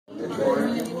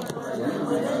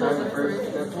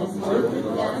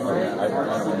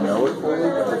don't know it fully,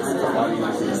 but it's a lot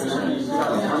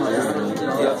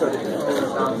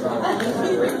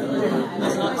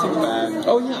That's not too bad.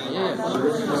 Oh, yeah.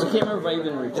 Because I can't remember if I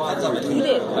even replied. You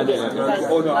did. I did.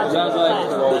 Oh, no. I was like,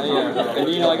 well, yeah. And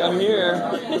you're like, I'm here.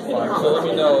 So let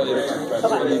me know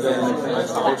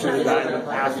if I should have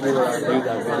asked me what I knew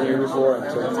that video before.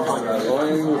 And so I'm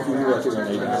going with you. I think I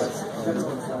need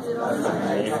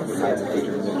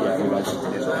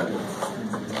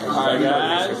Alright,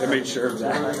 guys. I made sure of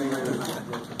that.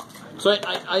 So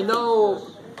I know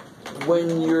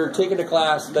when you're taking a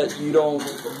class that you don't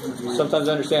sometimes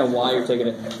understand why you're taking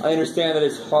it. I understand that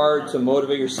it's hard to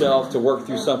motivate yourself to work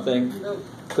through something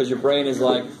because your brain is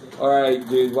like, all right,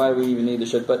 dude, why do we even need this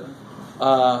shit? But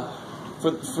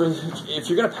if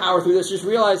you're going to power through this, just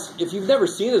realize if you've never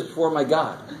seen this before, my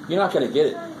God, you're not going to get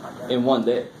it in one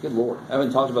day. Good Lord. I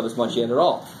haven't talked about this much yet at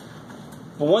all.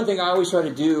 But one thing I always try to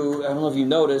do, I don't know if you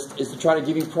noticed, is to try to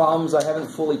give you problems I haven't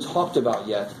fully talked about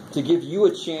yet, to give you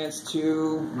a chance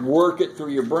to work it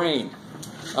through your brain.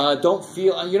 Don't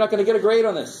feel, you're not going to get a grade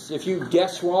on this. If you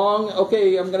guess wrong,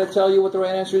 okay, I'm going to tell you what the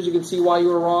right answer is. You can see why you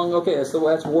were wrong. Okay, that's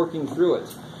working through it.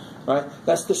 Right?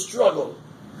 That's the struggle.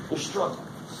 The struggle.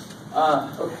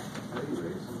 Okay.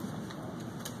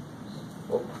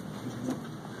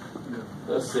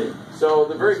 Let's see. So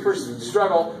the very first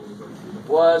struggle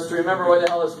was to remember what the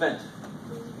hell this meant.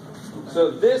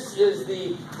 So this is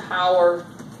the power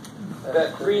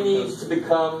that 3 needs to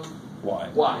become Y.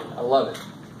 I love it.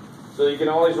 So you can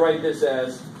always write this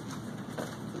as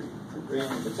 3 to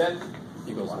the 10th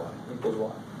Equals Y. equals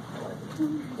Y. I like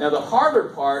it. Now the harder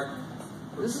part,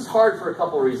 this is hard for a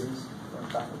couple reasons.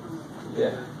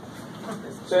 Yeah.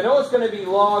 So I know it's going to be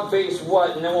log base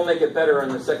what, and then we'll make it better on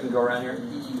the second go around here.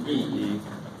 E.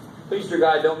 Please, dear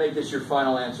God, don't make this your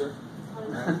final answer. To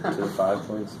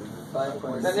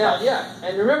 5.6. Now, yeah,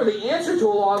 and remember the answer to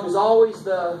a log is always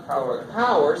the power.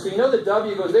 So you know the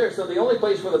W goes there, so the only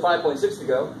place for the 5.6 to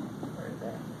go.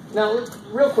 Now,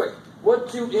 real quick,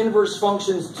 what do inverse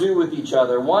functions do with each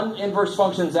other? One inverse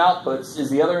function's outputs is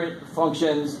the other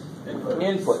function's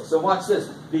input. So watch this.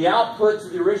 The output to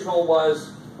the original was,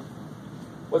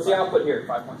 what's the output here?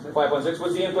 5.6. 5.6.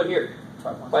 What's the input here?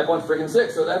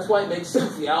 5.6. So that's why it makes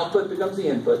sense. The output becomes the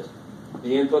input.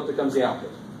 The input becomes the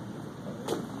output.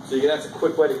 So yeah, that's a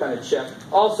quick way to kind of check.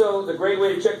 Also, the great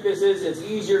way to check this is it's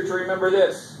easier to remember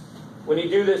this. When you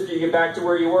do this, do you get back to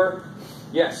where you were?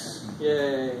 Yes.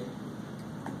 Yay.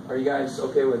 Are you guys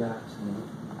okay with that?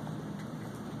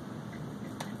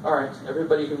 All right.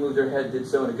 Everybody who moved their head did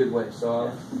so in a good way.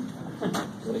 So I'm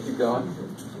going to keep going.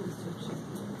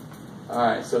 All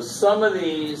right. So some of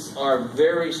these are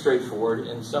very straightforward,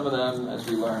 and some of them, as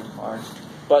we learned, aren't.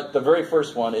 But the very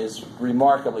first one is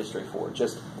remarkably straightforward.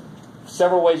 Just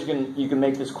several ways you can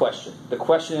make this question. The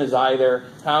question is either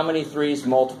how many 3's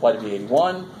multiply to be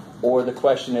 81, or the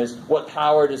question is what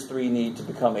power does 3 need to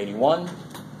become 81?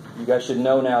 You guys should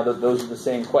know now that those are the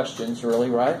same questions, really,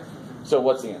 right? So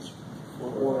what's the answer?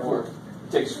 4.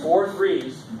 It takes 4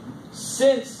 3's.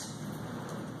 Since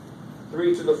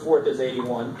 3 to the 4th is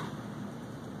 81,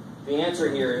 the answer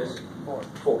here is 4.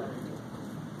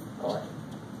 All right.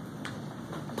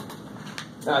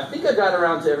 Now, I think I got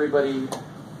around to everybody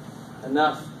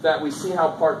enough that we see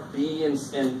how part B and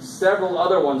several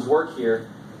other ones work here.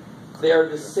 They are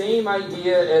the same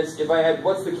idea as if I had,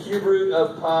 what's the cube root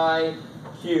of pi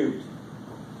cubed?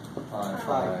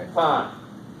 Pi.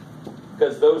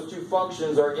 Because those two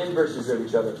functions are inverses of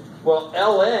each other. Well,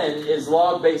 ln is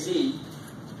log base e,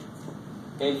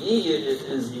 and e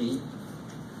is e.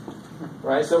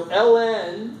 Right? So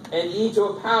ln and e to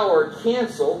a power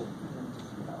cancel.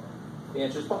 The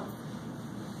answer is pi.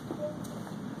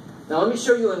 Now let me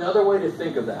show you another way to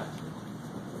think of that.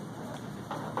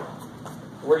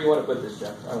 Where do you want to put this,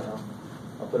 Jeff? I don't know.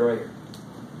 I'll put it right here.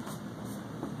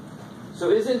 So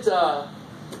isn't,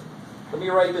 let me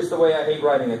write this the way I hate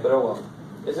writing it, but oh well.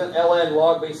 Isn't ln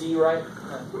log base e, right?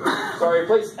 So I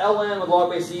replace ln with log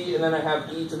base e, and then I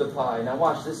have e to the pi. Now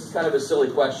watch, this is kind of a silly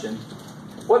question.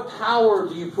 What power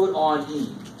do you put on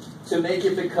e to make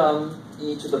it become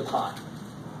e to the pi?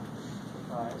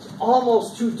 It's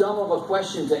almost too dumb of a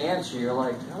question to answer. You're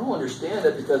like, I don't understand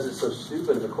it because it's so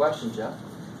stupid of a question, Jeff.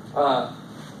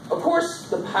 Of course,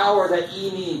 the power that e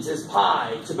needs is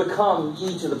pi to become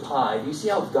e to the pi. Do you see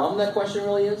how dumb that question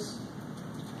really is?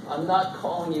 I'm not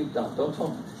calling you dumb.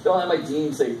 Don't have my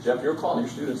dean say, Jeff, you're calling your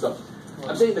students dumb.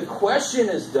 I'm saying the question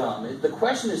is dumb. The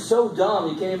question is so dumb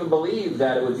you can't even believe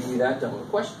that it would be that dumb of a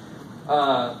question.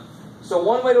 So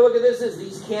one way to look at this is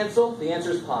these cancel. The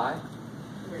answer is pi.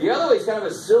 The other way is kind of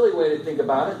a silly way to think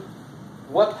about it.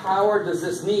 what power does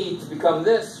this need to become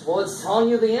this? Well, it's telling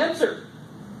you the answer.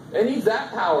 It needs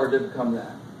that power to become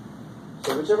that.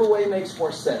 So whichever way makes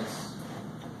more sense.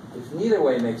 If neither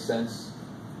way makes sense,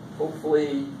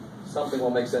 hopefully something will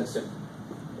make sense soon.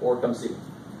 Or come see me.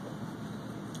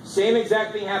 Same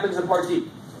exact thing happens in part D.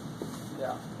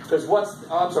 Yeah. Because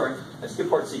I'm sorry, I skipped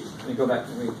part C. Let me go back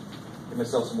and give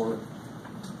myself some more room.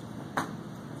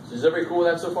 So is everybody cool with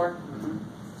that so far? Mm-hmm.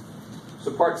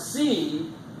 So part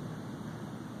C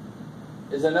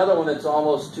is another one that's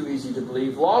almost too easy to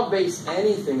believe. Log base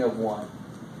anything of 1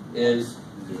 is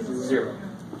 0.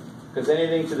 Because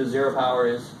anything to the 0 power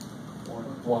is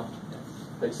 1.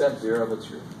 Except 0, but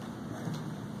true.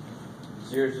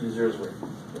 0 to the 0 is weird.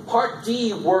 Part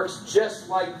D works just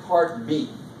like part B.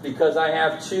 Because I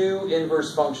have two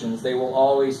inverse functions, they will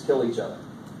always kill each other.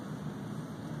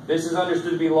 This is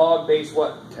understood to be log base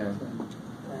what? 10.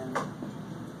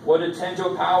 What did 10 to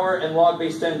a power and log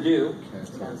base 10 do?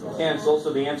 Cancel.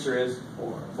 So the answer is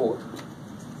 4.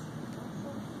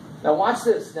 Now watch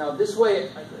this. Now this way,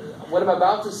 what I'm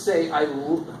about to say,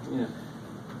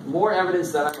 more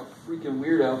evidence that I'm a freaking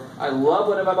weirdo. I love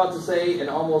what I'm about to say, and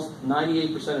almost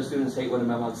 98% of students hate what I'm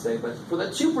about to say. But for the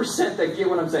 2% that get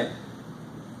what I'm saying,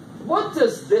 what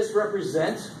does this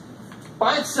represent?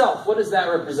 By itself, what does that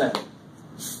represent?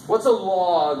 What's a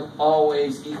log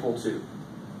always equal to?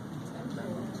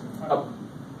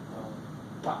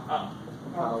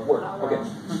 Word. Okay.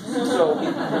 So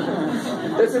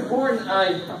that's important.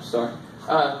 I'm sorry.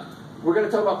 We're going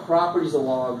to talk about properties of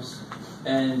logs,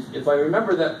 and if I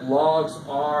remember that logs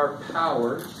are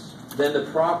powers, then the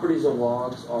properties of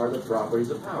logs are the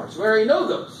properties of powers. We already know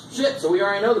those. Shit. So we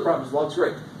already know the properties of logs.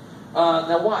 Great.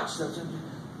 Now watch.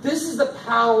 This is the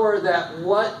power that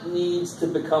what needs to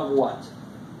become what?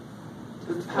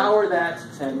 The power that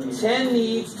 10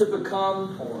 needs to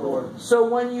become 4. So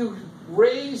when you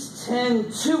raise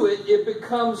 10 to it, it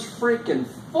becomes freaking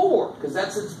 4. Because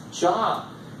that's its job.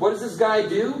 What does this guy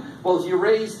do? Well, if you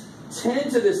raise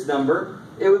 10 to this number,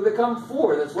 it would become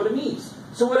 4. That's what it means.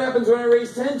 So what happens when I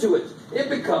raise 10 to it? It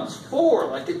becomes 4,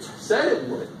 like it said it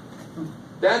would.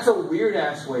 That's a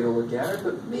weird-ass way to look at it,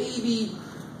 but maybe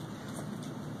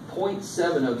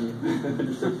 0.7 of you.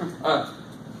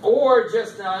 Or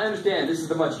just, now I understand, this is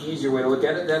the much easier way to look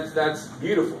at it. That's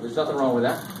beautiful. There's nothing wrong with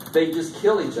that. They just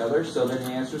kill each other, so then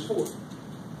the answer is 4.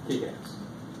 Kick ass.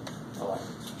 I like it.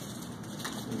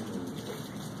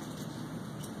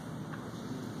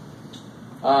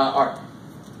 Alright.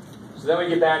 So then we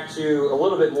get back to a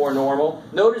little bit more normal.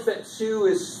 Notice that 2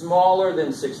 is smaller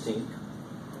than 16.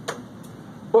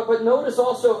 But notice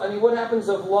also, what happens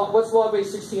what's log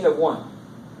base 16 of 1?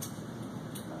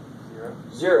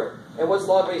 0. And what's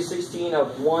log base 16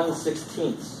 of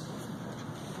 1/16?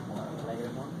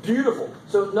 Beautiful.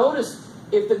 So notice,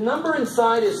 if the number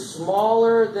inside is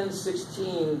smaller than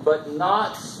 16, but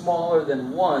not smaller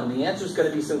than 1, the answer is going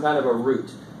to be some kind of a root.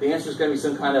 The answer is going to be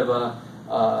some kind of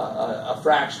a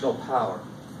fractional power.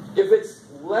 If it's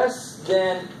less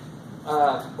than,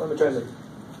 what am I trying to say?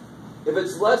 If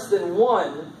it's less than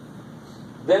 1,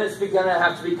 then it's going to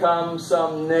have to become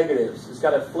some negatives. It's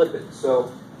got to flip it.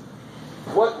 So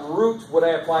what root would I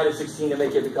apply to 16 to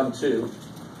make it become 2?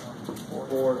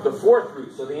 The fourth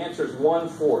root. So the answer is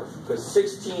 1/4. Because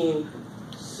 16,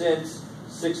 since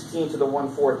 16 to the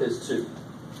 1/4 is 2.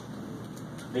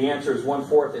 The answer is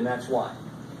 1/4, and that's why.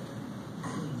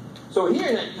 So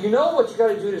here, you know what you got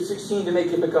to do to 16 to make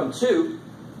it become 2.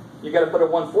 You got to put a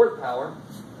 1/4 power.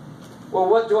 Well,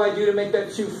 what do I do to make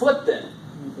that 2 flip then?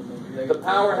 The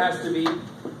power has to be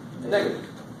negative.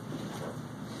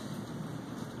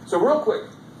 So real quick,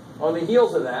 on the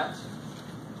heels of that,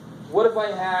 what if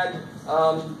I had,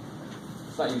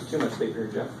 let's not use too much paper here,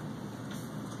 Jeff.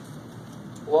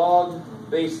 Log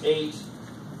base 8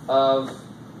 of,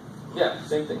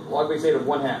 same thing. Log base 8 of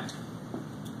 1/2.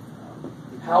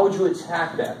 How would you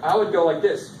attack that? I would go like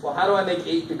this. Well, how do I make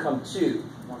 8 become 2?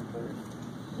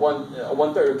 1/3.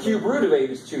 1/3. A cube root of 8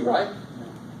 is 2, right?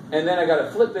 And then I got to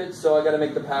flip it, so I got to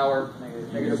make the power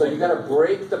negative. So you got to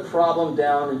break the problem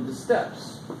down into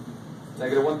steps.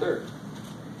 Negative 1/3.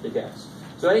 Big ass.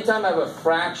 So anytime I have a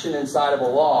fraction inside of a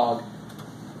log,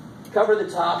 cover the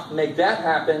top, make that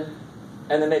happen,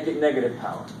 and then make it negative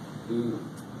power. Ooh.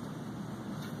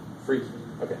 Freaky.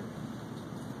 Okay.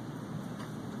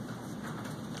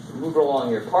 So move along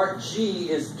here. Part G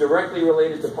is directly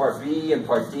related to Part B and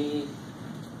Part D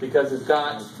because it's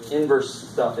got inverse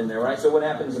stuff in there, right? So what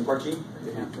happens in Part G?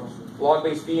 Log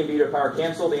base B and B to the power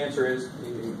cancel. The answer is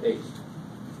 8.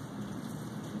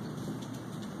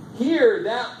 Here,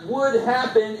 that would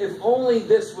happen if only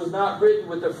this was not written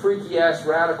with a freaky-ass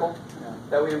radical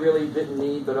that we really didn't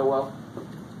need, but oh well.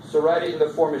 So write it in the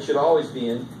form it should always be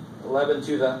in. 11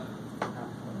 to the...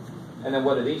 And then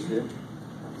what do these do?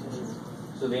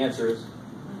 So the answer is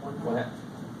 1/2.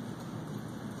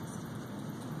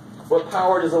 What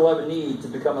power does 11 need to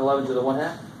become 11 to the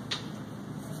 1/2?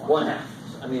 1/2.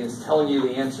 I mean, it's telling you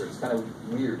the answer. It's kind of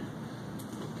weird.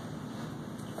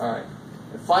 All right.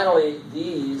 And finally,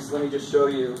 these, let me just show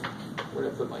you. Where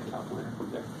did I put my calculator?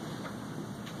 There.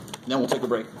 Then we'll take a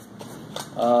break.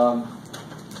 So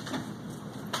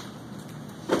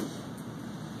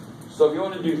if you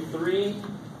want to do 3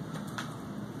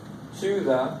 to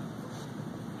the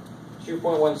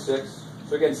 2.16.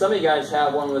 So again, some of you guys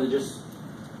have one where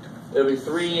it'll be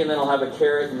 3 and then I'll have a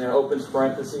caret and then opens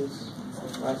parentheses.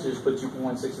 Right, so just put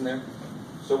 2.16 in there.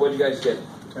 So what did you guys get?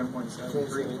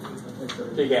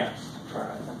 10.73. Big ass. All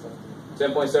right.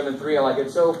 10.73, I like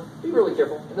it. So be really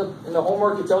careful. In the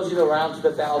homework, it tells you to round to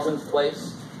the thousandth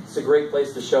place. It's a great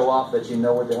place to show off that you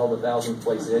know what the hell the thousandth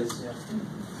place is.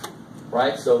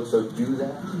 Right? So do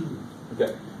that.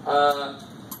 Okay.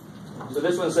 So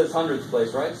this one says hundredth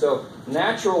place, right? So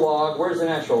natural log, where's the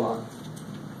natural log?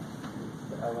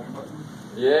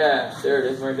 Yeah, there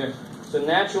it is, right there. So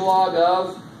natural log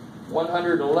of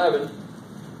 111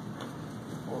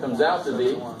 comes out to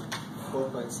be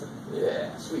 4.7.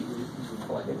 Yeah, sweet. I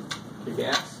like it. Kick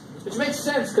ass. Which makes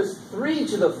sense because 3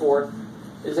 to the 4th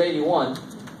is 81.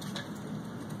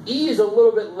 E is a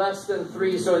little bit less than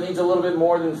 3, so it needs a little bit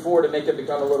more than 4 to make it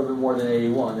become a little bit more than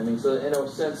 81. I mean, so in a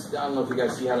sense, I don't know if you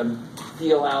guys see how to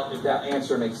feel out if that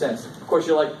answer makes sense. Of course,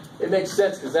 you're like, it makes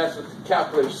sense because that's what the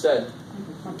calculator said.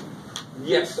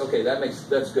 Yes, okay,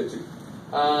 that's good too.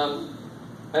 And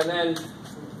then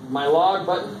my log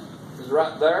button is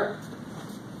right there.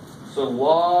 So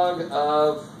log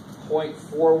of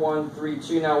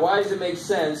 0.4132. Now, why does it make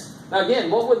sense? Now,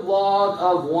 again, what would log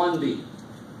of 1 be?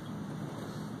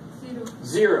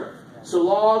 0. So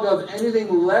log of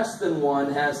anything less than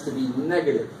 1 has to be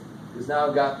negative. Because now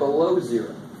I've got below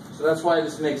 0. So that's why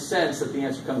this makes sense that the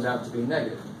answer comes out to be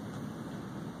negative.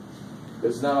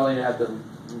 Because not only do I have to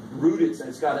root it,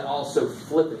 it's got to also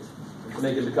flip it to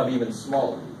make it become even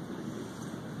smaller.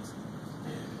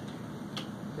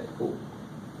 Okay, cool.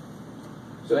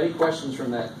 So any questions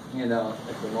from that handout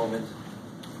at the moment?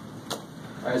 All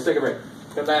right, let's take a break.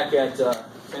 Come back at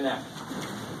 10 after.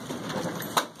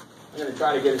 I'm going to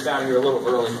try to get us out of here a little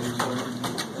early.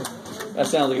 That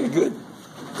sounds like a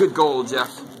good goal,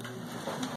 Jeff.